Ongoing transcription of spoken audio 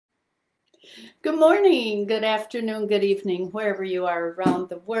Good morning, good afternoon, good evening, wherever you are around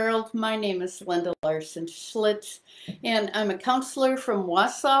the world. My name is Linda Larson Schlitz, and I'm a counselor from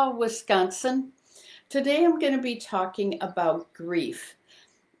Wausau, Wisconsin. Today I'm going to be talking about grief.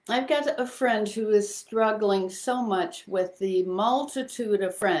 I've got a friend who is struggling so much with the multitude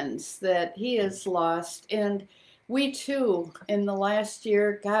of friends that he has lost, and we too, in the last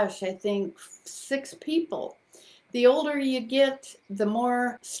year, gosh, I think 6 people. The older you get, the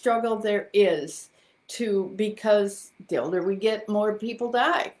more struggle there is to, because the older we get, more people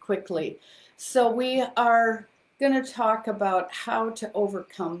die quickly. So we are going to talk about how to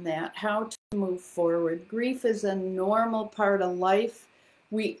overcome that, how to move forward. Grief is a normal part of life.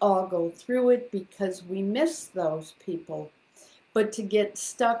 We all go through it because we miss those people. But to get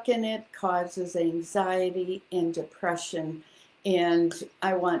stuck in it causes anxiety and depression. And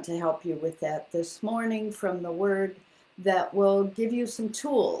I want to help you with that this morning from the Word that will give you some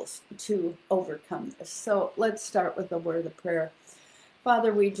tools to overcome this. So let's start with a word of prayer.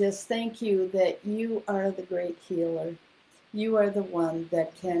 Father, we just thank you that you are the great healer. You are the one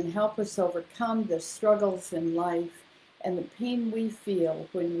that can help us overcome the struggles in life and the pain we feel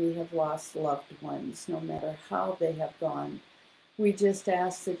when we have lost loved ones, no matter how they have gone. We just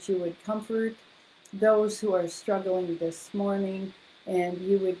ask that you would comfort those who are struggling this morning, and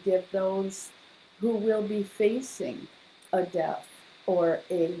you would give those who will be facing a death or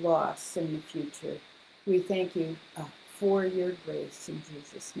a loss in the future. We thank you for your grace in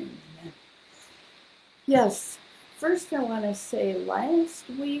Jesus' name. Amen. Yes, first I want to say last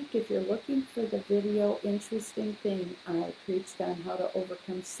week, if you're looking for the video, interesting thing, I preached on how to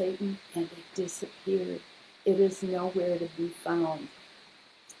overcome Satan and it disappeared. It is nowhere to be found.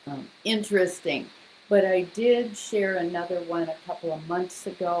 Interesting. But I did share another one a couple of months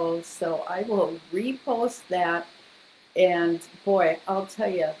ago, so I will repost that. And boy, I'll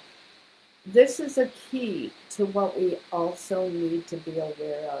tell you, this is a key to what we also need to be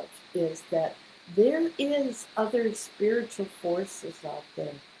aware of, is that there is other spiritual forces out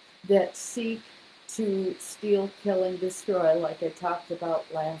there that seek to steal, kill, and destroy, like I talked about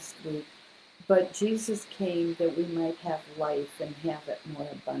last week. But Jesus came that we might have life and have it more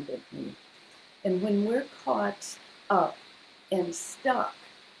abundantly. And when we're caught up and stuck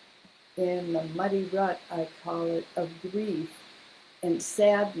in the muddy rut, I call it, of grief and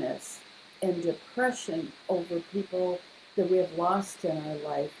sadness and depression over people that we have lost in our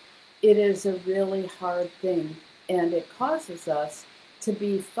life, it is a really hard thing. And it causes us to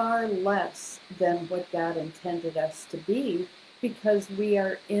be far less than what God intended us to be, because we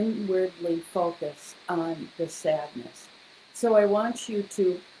are inwardly focused on the sadness. So I want you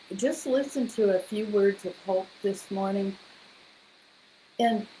to just listen to a few words of hope this morning.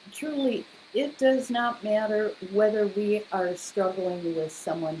 And truly, it does not matter whether we are struggling with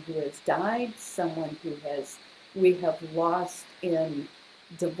someone who has died, someone who we have lost in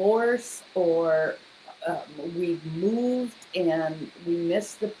divorce, or we've moved and we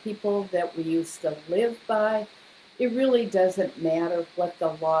miss the people that we used to live by. It really doesn't matter what the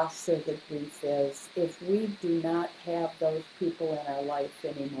loss or the grief is. If we do not have those people in our life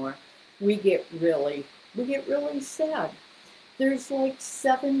anymore, we get really sad. There's like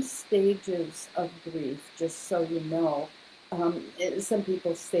 7 stages of grief, just so you know. Some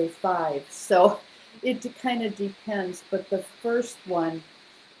people say 5, so it kind of depends. But the first one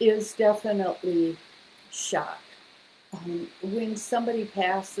is definitely shock. When somebody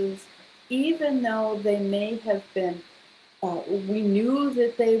passes, even though they may have been, we knew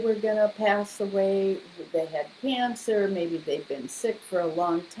that they were going to pass away, they had cancer, maybe they've been sick for a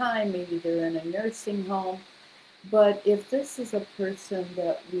long time, maybe they're in a nursing home. But if this is a person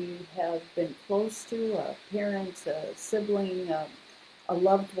that we have been close to, a parent, a sibling, a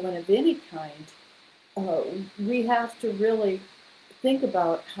loved one of any kind, we have to really think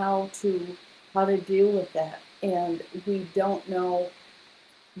about how to deal with that. And we don't know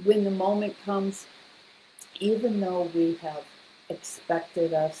when the moment comes. Even though we have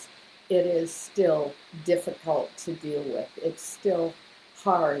expected us, it is still difficult to deal with. It's still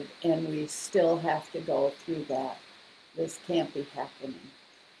hard, and we still have to go through that. This can't be happening.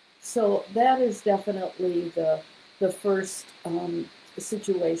 So that is definitely the first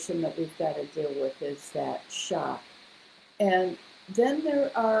situation that we've got to deal with, is that shock. And then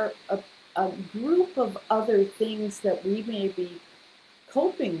there are a group of other things that we may be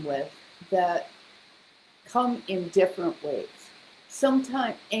coping with that come in different ways.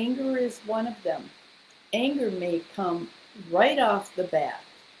 Sometimes anger is one of them. Anger may come right off the bat,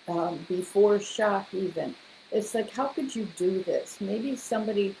 before shock even. It's like, how could you do this? Maybe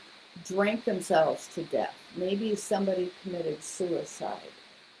somebody drank themselves to death. Maybe somebody committed suicide.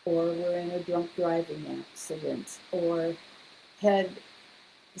 or were in a drunk driving accident, or had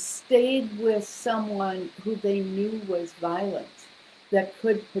stayed with someone who they knew was violent that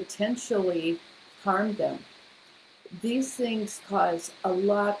could potentially harm them. These things cause a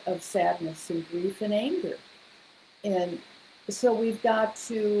lot of sadness and grief and anger. And so we've got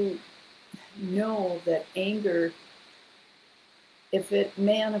to know that anger, if it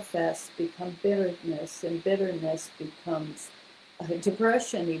manifests, becomes bitterness, and bitterness becomes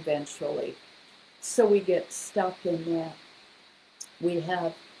depression eventually. So we get stuck in that. We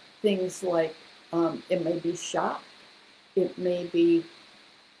have things like it may be shock, it may be,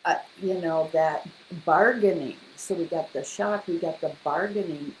 that bargaining. So we got the shock, we got the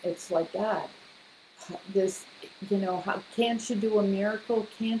bargaining. It's like, God, this, how can't you do a miracle?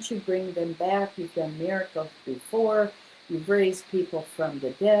 Can't you bring them back? You've done miracles before. You've raised people from the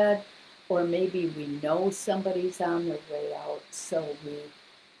dead. Or maybe we know somebody's on their way out, so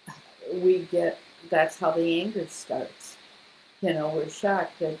that's how the anger starts. We're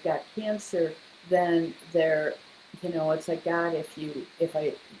shocked they've got cancer, then they're, it's like, God,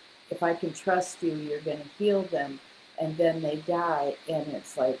 if I can trust you, you're going to heal them. And then they die, and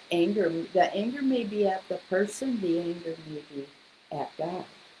it's like anger. The anger may be at the person, the anger may be at God.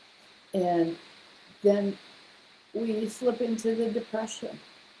 And then we slip into the depression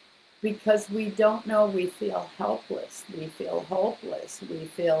because we don't know. We feel helpless. We feel hopeless. We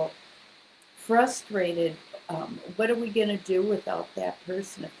feel frustrated. What are we going to do without that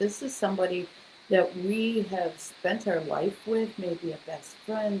person? If this is somebody that we have spent our life with, maybe a best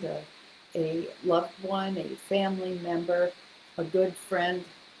friend, a loved one, a family member, a good friend,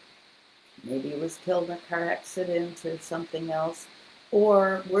 maybe was killed in a car accident or something else,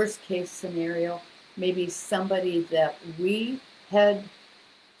 or worst case scenario, maybe somebody that we had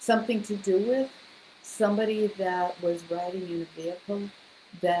something to do with, somebody that was riding in a vehicle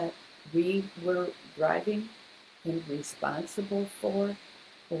that we were driving and responsible for,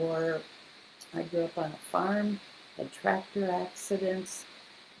 or I grew up on a farm, had tractor accidents.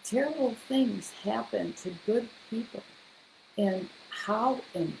 Terrible things happen to good people. And how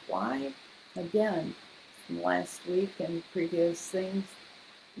and why? Again, from last week and previous things,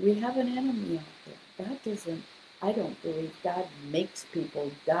 we have an enemy out there. God doesn't, I don't believe God makes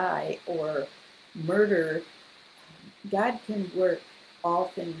people die or murder. God can work all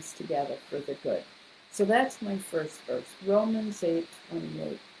things together for the good. So that's my first verse, Romans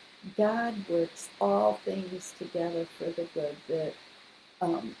 8:28. God works all things together for the good that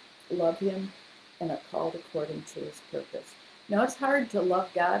love him and are called according to his purpose. Now, it's hard to love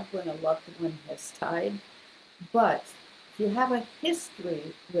God when a loved one has died, but if you have a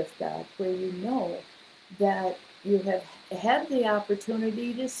history with God where you know that you have had the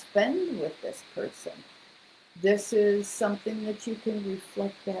opportunity to spend with this person, this is something that you can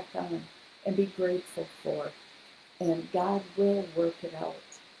reflect back on and be grateful for, and God will work it out.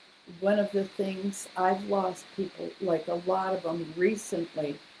 One of the things, I've lost people, like a lot of them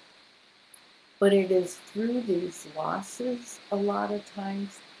recently, but it is through these losses a lot of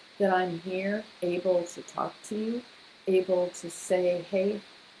times that I'm here able to talk to you, able to say, hey,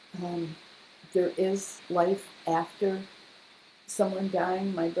 there is life after someone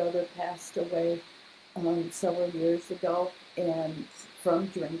dying. My brother passed away several years ago, and from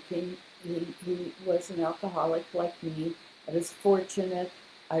drinking. He was an alcoholic like me. I was fortunate.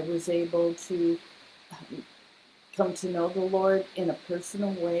 I was able to come to know the Lord in a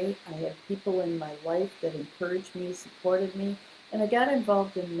personal way. I had people in my life that encouraged me, supported me, and I got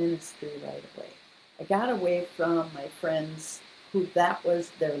involved in ministry right away. I got away from my friends who that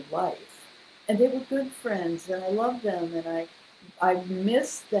was their life. And they were good friends, and I loved them, and I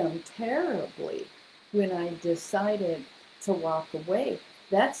missed them terribly when I decided to walk away.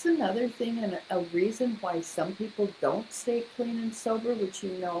 That's another thing, and a reason why some people don't stay clean and sober, which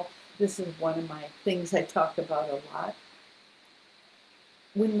this is one of my things I talk about a lot.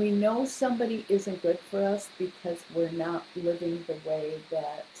 When we know somebody isn't good for us because we're not living the way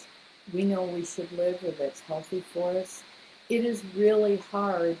that we know we should live or that's healthy for us, it is really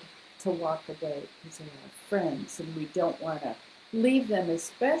hard to walk away because they're our friends and we don't want to leave them,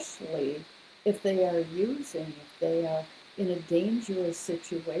 especially if they are using, if they are in a dangerous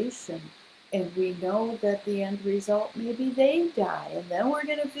situation. And we know that the end result, maybe they die, and then we're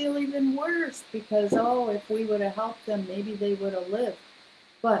going to feel even worse because, if we would have helped them, maybe they would have lived.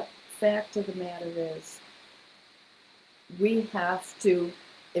 But fact of the matter is, we have to,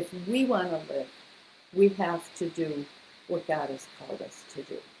 if we want to live, we have to do what God has called us to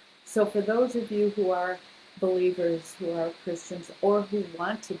do. So for those of you who are believers, who are Christians, or who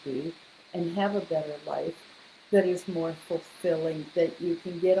want to be and have a better life, that is more fulfilling, that you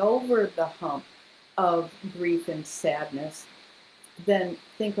can get over the hump of grief and sadness, then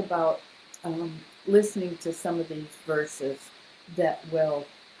think about listening to some of these verses that will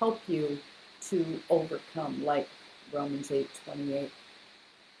help you to overcome, like Romans 8:28.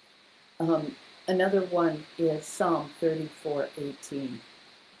 Another one is Psalm 34:18.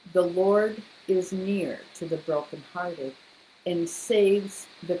 The Lord is near to the brokenhearted and saves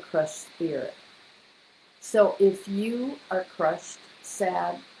the crushed spirit. So if you are crushed,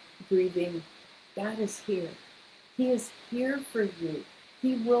 sad, grieving, God is here. He is here for you.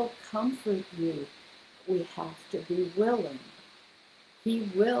 He will comfort you. We have to be willing.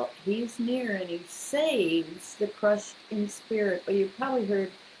 He's near and he saves the crushed in spirit. But you've probably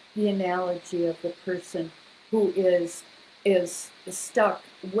heard the analogy of the person who is stuck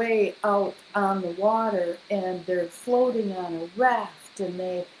way out on the water and they're floating on a raft and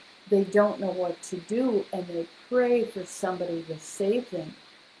they don't know what to do and they pray for somebody to save them.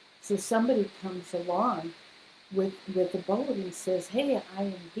 So somebody comes along with a boat and says, hey, I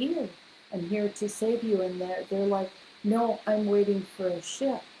am here. I'm here to save you. And they're like, no, I'm waiting for a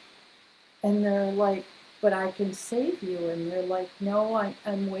ship. And they're like, but I can save you. And they're like, no,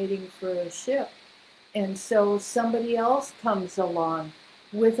 I'm waiting for a ship. And so somebody else comes along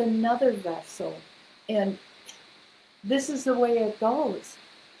with another vessel. And this is the way it goes.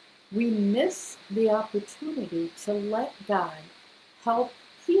 We miss the opportunity to let God help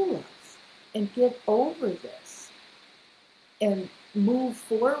heal us and get over this and move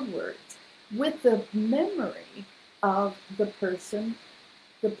forward with the memory of the person,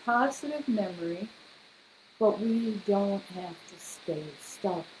 the positive memory, but we don't have to stay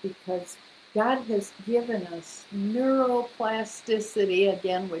stuck because God has given us neuroplasticity,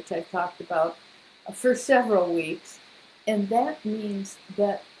 again, which I've talked about for several weeks, and that means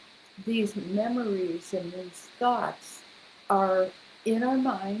that these memories and these thoughts are in our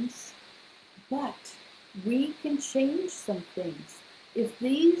minds, but we can change some things. If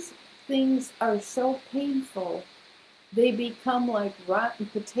these things are so painful, they become like rotten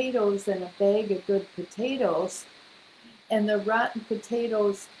potatoes in a bag of good potatoes, and the rotten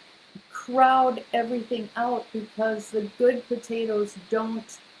potatoes crowd everything out because the good potatoes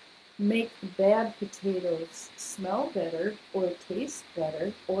don't make bad potatoes smell better or taste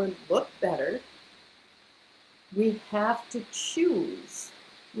better or look better. We have to choose.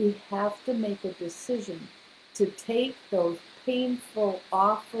 We have to make a decision to take those painful,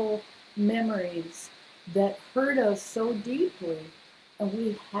 awful memories that hurt us so deeply, and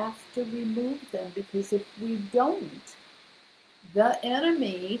we have to remove them, because if we don't, the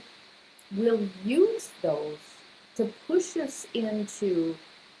enemy will use those to push us into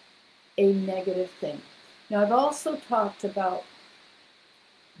a negative thing. Now, I've also talked about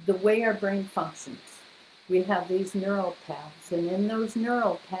the way our brain functions. We have these neural paths, and in those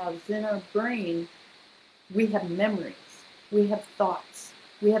neural paths in our brain, we have memories, we have thoughts,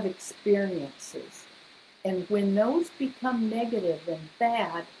 we have experiences. And when those become negative and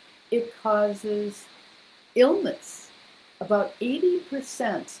bad, it causes illness. About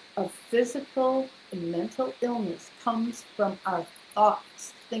 80% of physical and mental illness comes from our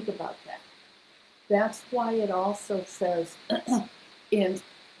thoughts. Think about that. That's why it also says in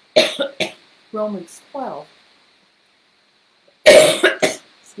Romans 12,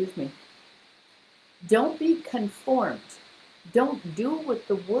 excuse me, don't be conformed. Don't do what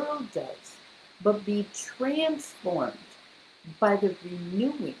the world does, but be transformed by the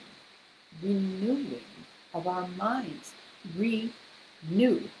renewing of our minds.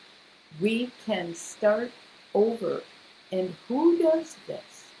 Renew. We can start over. And who does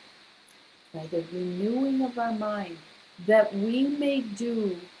this? By the renewing of our mind, that we may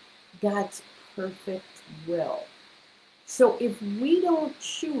do God's perfect will. So if we don't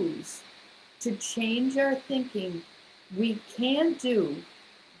choose to change our thinking, we can do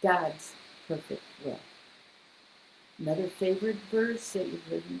God's perfect will. Another favorite verse that you've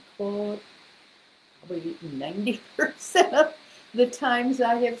heard me quote probably 90% of the times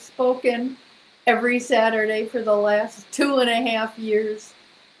I have spoken every Saturday for the last 2.5 years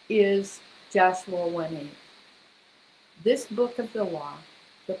is Joshua 1:8. This book of the law,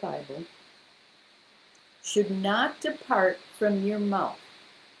 the Bible, should not depart from your mouth.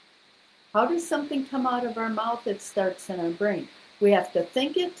 How does something come out of our mouth? It starts in our brain. We have to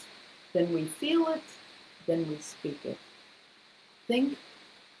think it, then we feel it, then we speak it. Think,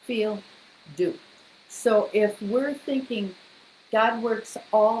 feel, do. So if we're thinking God works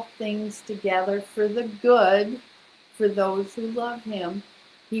all things together for the good, for those who love him,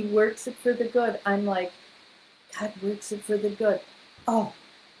 he works it for the good. I'm like, God works it for the good. Oh,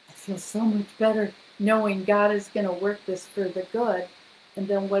 I feel so much better knowing God is going to work this for the good. And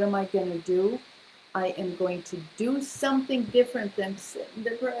then what am I going to do? I am going to do something different than sit in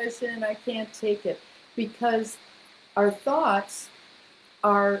depression. I can't take it, because our thoughts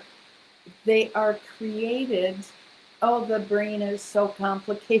are, they are created. Oh, the brain is so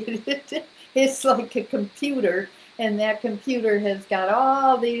complicated. It's like a computer, and that computer has got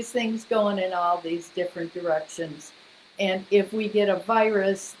all these things going in all these different directions. And if we get a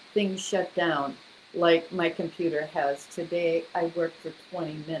virus, things shut down, like my computer has today. I worked for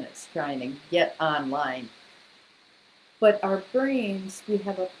 20 minutes trying to get online. But our brains, we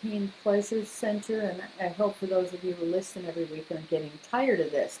have a pain pleasure center, and I hope for those of you who listen every week are getting tired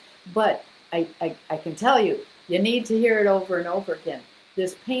of this, but I can tell you, you need to hear it over and over again.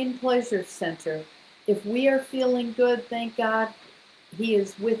 This pain pleasure center, if we are feeling good, thank God, He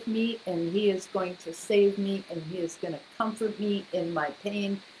is with me, and He is going to save me, and He is going to comfort me in my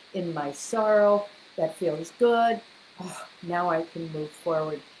pain, in my sorrow. That feels good. Oh, now I can move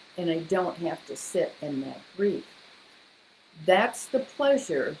forward, and I don't have to sit in that grief. That's the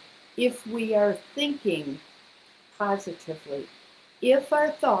pleasure if we are thinking positively. If our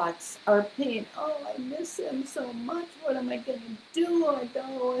thoughts are pain, oh, I miss him so much, what am I going to do? I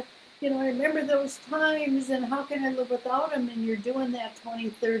don't, I remember those times, and how can I live without him? And you're doing that 20,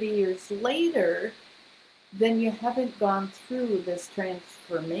 30 years later, then you haven't gone through this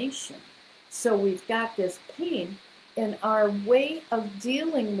transformation. So we've got this pain, and our way of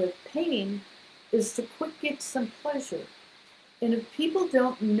dealing with pain is to quick get some pleasure. And if people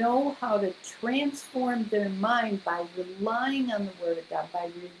don't know how to transform their mind by relying on the Word of God,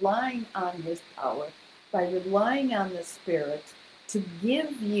 by relying on His power, by relying on the Spirit to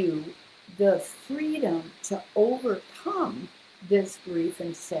give you the freedom to overcome this grief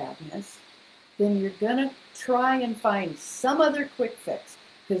and sadness, then you're going to try and find some other quick fix,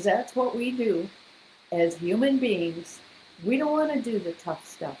 because that's what we do as human beings. We don't want to do the tough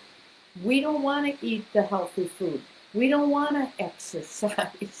stuff. We don't want to eat the healthy food. We don't want to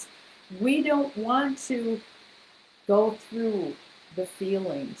exercise. We don't want to go through the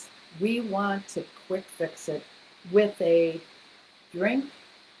feelings. We want to quick fix it with a drink,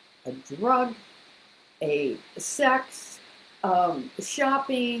 a drug, a sex,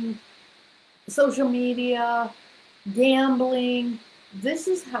 shopping, social media, gambling. This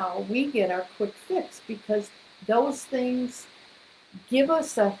is how we get our quick fix, because those things give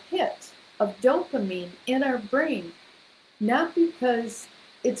us a hit of dopamine in our brain. Not because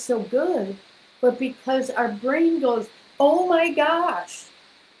it's so good, but because our brain goes, oh my gosh,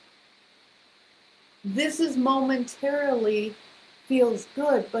 this is momentarily feels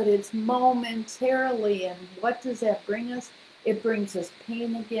good, but it's momentarily. And what does that bring us? It brings us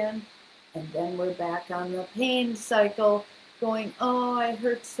pain again. And then we're back on the pain cycle going, oh, I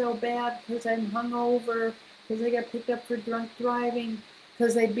hurt so bad because I'm hungover, because I got picked up for drunk driving,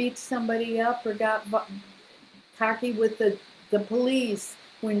 because I beat somebody up or got cocky with the police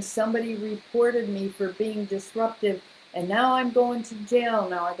when somebody reported me for being disruptive, and now I'm going to jail.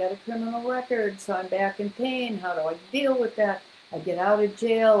 Now I got a criminal record, so I'm back in pain. How do I deal with that? I get out of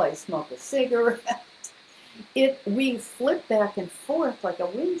jail, I smoke a cigarette. We flip back and forth like a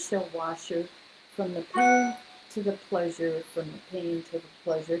windshield washer, from the pain to the pleasure, from the pain to the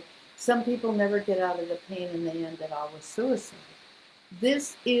pleasure. Some people never get out of the pain, and they end it all with suicide.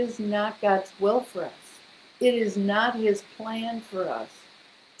 This is not God's will for us. It is not His plan for us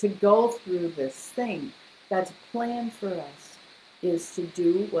to go through this thing. God's plan for us is to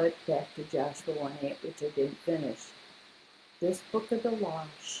do what, back to Joshua 1:8, which I didn't finish. This book of the law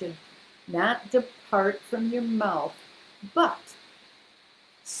should not depart from your mouth, but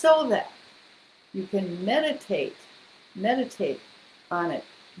so that you can meditate on it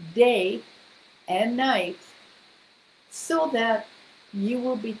day and night, so that you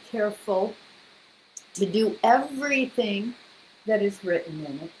will be careful to do everything that is written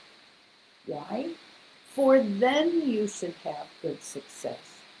in it. Why? For then you should have good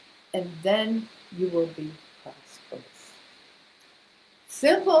success, and then you will be prosperous.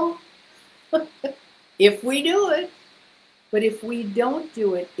 Simple, if we do it. But if we don't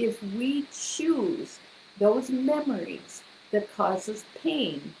do it, if we choose those memories that cause us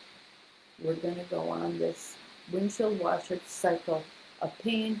pain, we're going to go on this windshield washer cycle of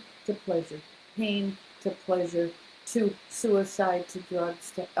pain to pleasure, pain to pleasure, to suicide, to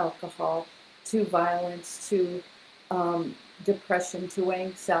drugs, to alcohol, to violence, to depression, to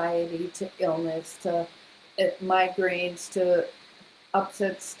anxiety, to illness, to migraines, to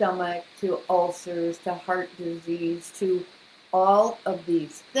upset stomach, to ulcers, to heart disease, to all of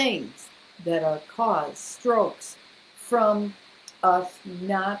these things that are caused, strokes, from us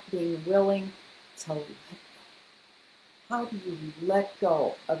not being willing to let go. How do you let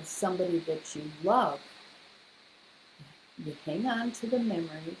go of somebody that you love? You hang on to the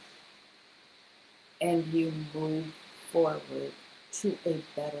memories and you move forward to a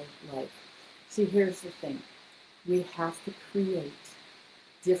better life. See, here's the thing. We have to create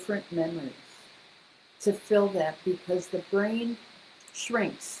different memories to fill that, because the brain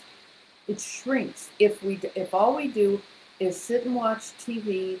shrinks. It shrinks if all we do is sit and watch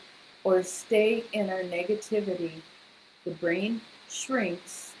TV or stay in our negativity. The brain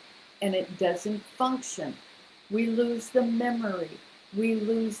shrinks and it doesn't function. We lose the memory. We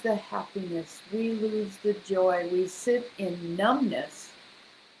lose the happiness. We lose the joy. We sit in numbness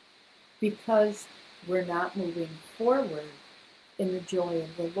because we're not moving forward in the joy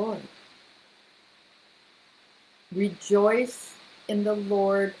of the Lord. Rejoice in the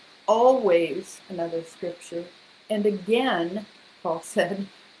Lord always, another scripture. And again, Paul said,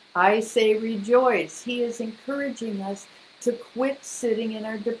 I say rejoice. He is encouraging us to quit sitting in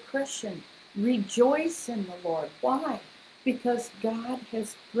our depression. Rejoice in the Lord. Why? Because God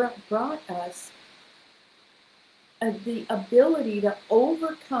has brought us the ability to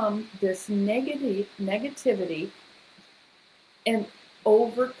overcome this negativity and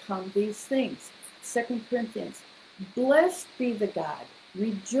overcome these things. 2 Corinthians, blessed be the God,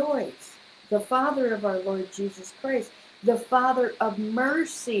 rejoice, the Father of our Lord Jesus Christ, the Father of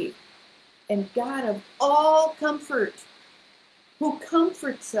mercy and God of all comfort, who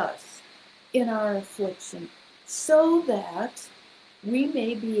comforts us in our affliction, so that we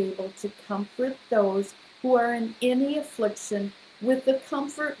may be able to comfort those who are in any affliction with the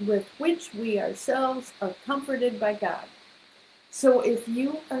comfort with which we ourselves are comforted by God. So if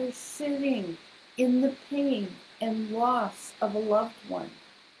you are sitting in the pain and loss of a loved one,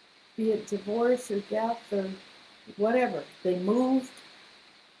 be it divorce or death or whatever, they moved,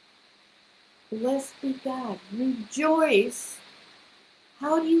 blessed be God. Rejoice.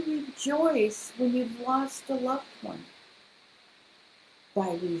 How do you rejoice when you've lost a loved one?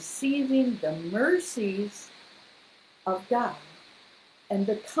 By receiving the mercies of God and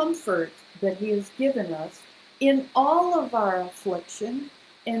the comfort that He has given us in all of our affliction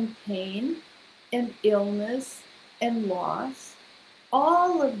and pain and illness and loss.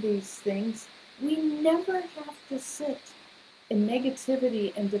 All of these things, we never have to sit in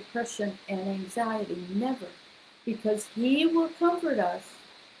negativity and depression and anxiety, never, because He will comfort us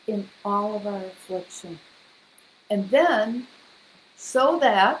in all of our affliction. And then, so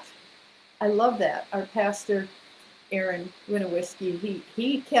that, I love that, our pastor, Aaron Winowiski,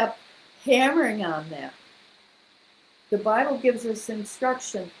 he kept hammering on that. The Bible gives us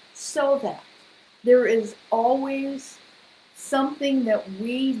instruction so that there is always something that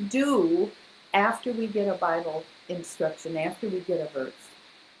we do after we get a Bible instruction, after we get a verse.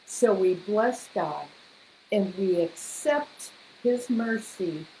 So we bless God and we accept His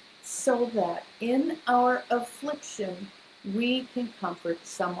mercy so that in our affliction we can comfort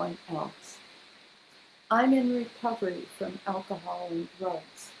someone else. I'm in recovery from alcohol and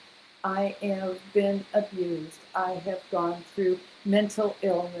drugs. I have been abused. I have gone through mental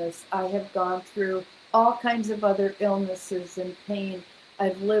illness. I have gone through all kinds of other illnesses and pain.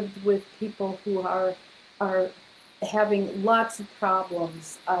 I've lived with people who are having lots of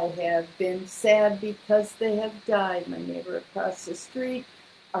problems. I have been sad because they have died. My neighbor across the street,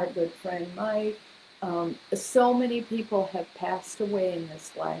 our good friend Mike. So many people have passed away in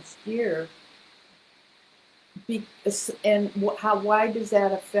this last year. Why does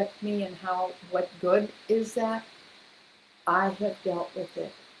that affect me, and what good is that? I have dealt with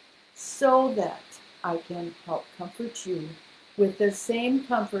it so that I can help comfort you with the same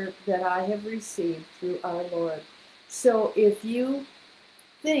comfort that I have received through our Lord. So if you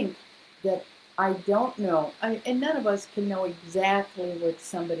think that I don't know, and none of us can know exactly what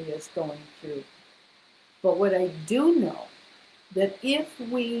somebody is going through, but what I do know, that if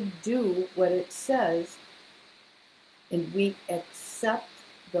we do what it says, and we accept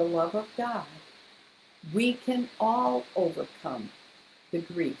the love of God, we can all overcome the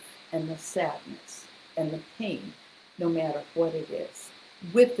grief and the sadness and the pain, no matter what it is,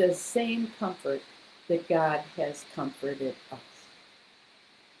 with the same comfort that God has comforted us.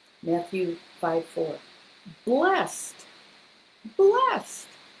 Matthew 5:4. Blessed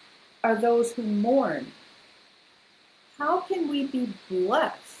are those who mourn. How can we be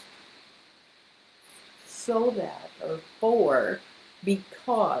blessed? So that, or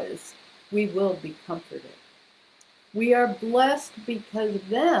because we will be comforted. We are blessed because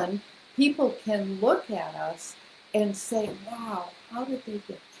then people can look at us and say, wow, how did they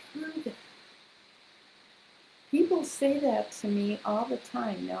get through that? People say that to me all the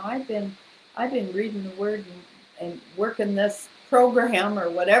time. Now, I've been I've been reading the Word and working this program, or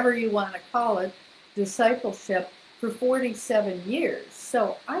whatever you want to call it, discipleship, for 47 years.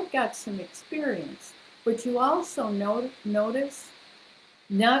 So I've got some experience. But you also notice,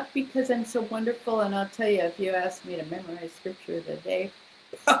 not because I'm so wonderful, and I'll tell you, if you asked me to memorize scripture of the day,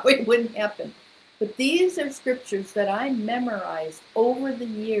 probably wouldn't happen. But these are scriptures that I memorized over the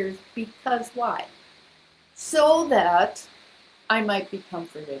years because why? So that I might be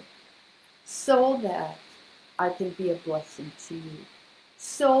comforted, so that I can be a blessing to you,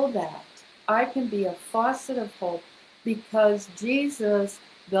 so that I can be a faucet of hope, because Jesus,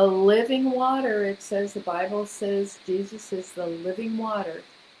 the living water, it says, the Bible says Jesus is the living water,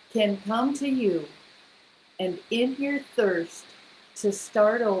 can come to you, and in your thirst, to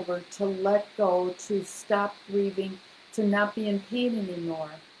start over, to let go, to stop grieving, to not be in pain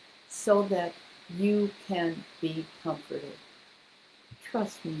anymore, so that you can be comforted.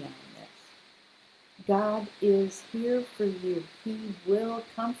 Trust me on this. God is here for you. He will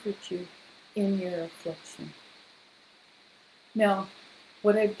comfort you in your affliction. Now,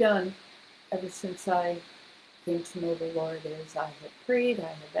 what I've done ever since I came to know the Lord is I have prayed, I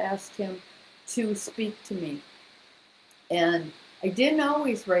have asked Him to speak to me. And I didn't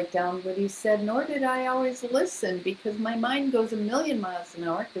always write down what He said, nor did I always listen, because my mind goes a million miles an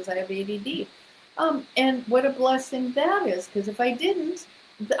hour because I have ADD. And what a blessing that is, because if I didn't,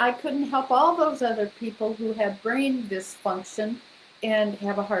 I couldn't help all those other people who have brain dysfunction and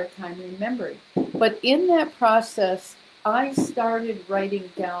have a hard time remembering. But in that process, I started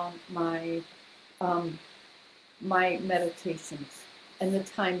writing down my meditations and the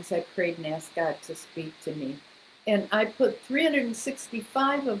times I prayed and asked God to speak to me. And I put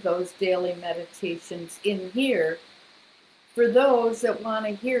 365 of those daily meditations in here for those that want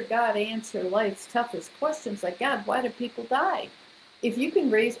to hear God answer life's toughest questions, like, God, why do people die? If you can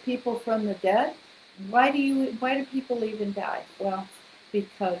raise people from the dead, why do people even die? Well,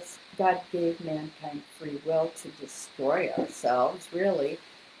 because God gave mankind free will to destroy ourselves, really.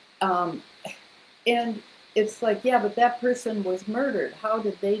 And it's like, yeah, but that person was murdered. How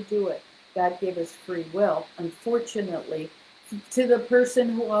did they do it? God gave us free will, unfortunately, to the person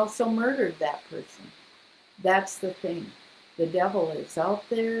who also murdered that person. That's the thing. The devil is out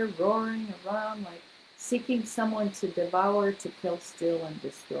there roaring around, like seeking someone to devour, to kill, steal, and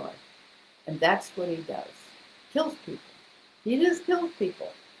destroy. And that's what he does. Kills people. He just kills people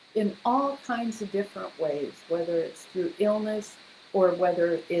in all kinds of different ways, whether it's through illness or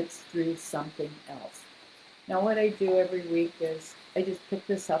whether it's through something else. Now, what I do every week is I just pick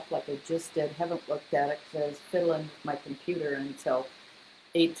this up like I just did. Haven't looked at it because I was fiddling with my computer until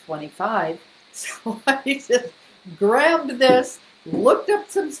 8:25. So I just grabbed this, looked up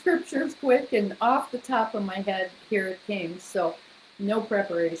some scriptures quick, and off the top of my head, here it came. So no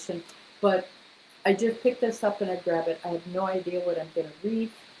preparation, but I just picked this up and I grab it. I have no idea what I'm going to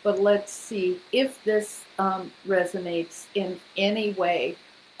read, but let's see if this resonates in any way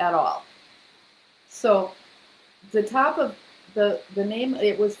at all. So the top of the name,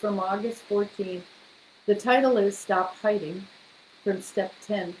 it was from August 14th. The title is Stop Hiding. From step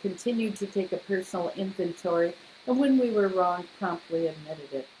 10, continued to take a personal inventory, and when we were wrong, promptly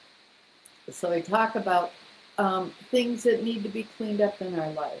admitted it. So I talk about things that need to be cleaned up in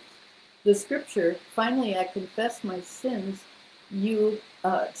our life. The scripture, finally I confess my sins to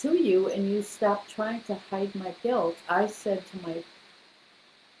you, and you stopped trying to hide my guilt. I stopped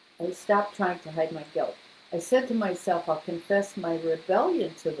trying to hide my guilt. I said to myself, I'll confess my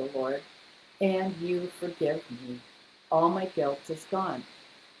rebellion to the Lord, and you forgive me. All my guilt is gone.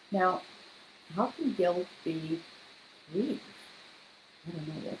 Now, how can guilt be grief? I don't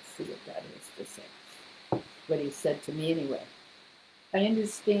know. Let's see what that is to say. What he said to me anyway. I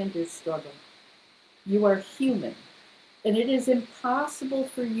understand your struggle. You are human, and it is impossible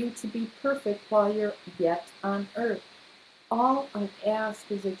for you to be perfect while you're yet on earth. All I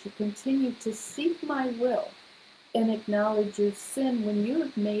ask is that you continue to seek my will and acknowledge your sin when you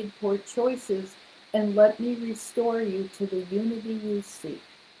have made poor choices, and let me restore you to the unity you seek.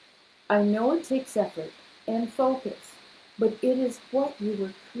 I know it takes effort and focus, but it is what you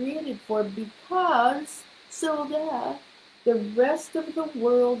were created for, because so that the rest of the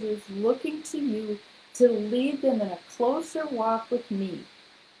world is looking to you to lead them in a closer walk with me.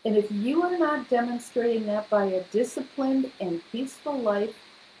 And if you are not demonstrating that by a disciplined and peaceful life,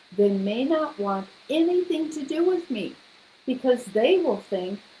 they may not want anything to do with me, because they will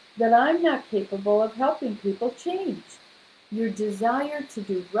think that I'm not capable of helping people change. Your desire to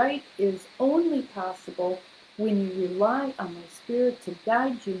do right is only possible when you rely on my Spirit to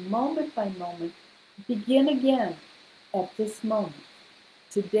guide you moment by moment. Begin again at this moment.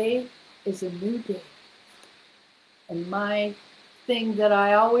 Today, is a new day. And my thing that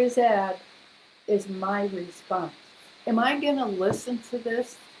I always add is my response. Am I going to listen to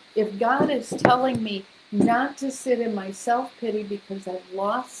this? If God is telling me not to sit in my self-pity because I've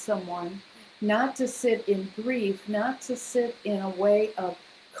lost someone, not to sit in grief, not to sit in a way of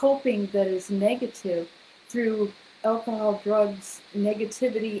coping that is negative through alcohol, drugs,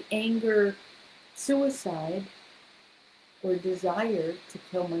 negativity, anger, suicide, or desire to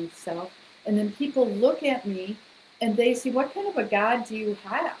kill myself, and then people look at me and they say, what kind of a God do you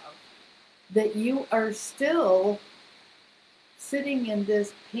have that you are still sitting in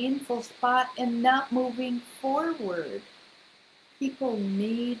this painful spot and not moving forward? People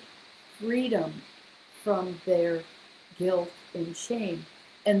need freedom from their guilt and shame.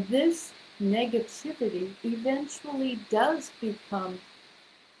 And this negativity eventually does become,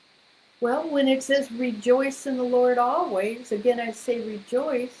 well, when it says rejoice in the Lord always, again, I say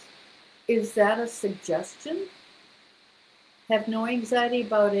rejoice. Is that a suggestion? Have no anxiety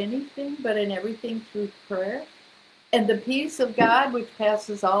about anything, but in everything through prayer. And the peace of God, which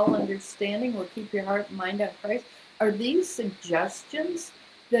passes all understanding, will keep your heart and mind on Christ. Are these suggestions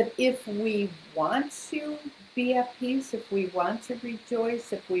that if we want to be at peace, if we want to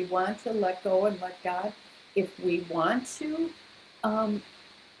rejoice, if we want to let go and let God, if we want to,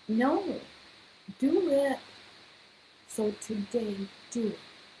 no, do it. So today, do it.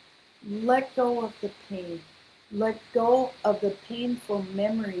 Let go of the pain. Let go of the painful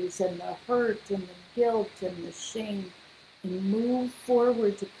memories and the hurt and the guilt and the shame, and move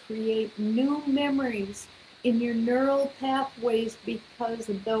forward to create new memories in your neural pathways, because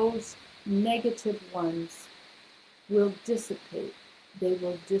those negative ones will dissipate. They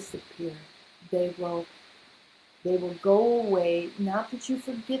will disappear. They will go away. Not that you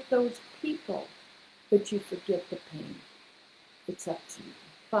forget those people, but you forget the pain. It's up to you.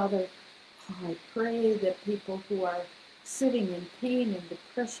 Father, I pray that people who are sitting in pain and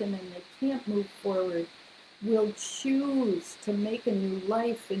depression and they can't move forward will choose to make a new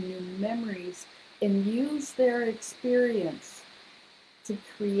life and new memories and use their experience to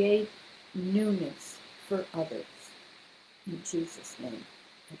create newness for others. In Jesus' name,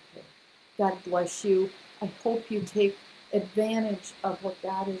 I pray. God bless you. I hope you take advantage of what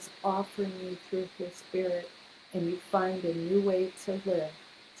God is offering you through His Spirit, and you find a new way to live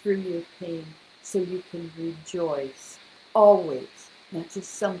through your pain, so you can rejoice always, not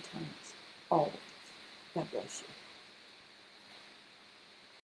just sometimes, always. God bless you.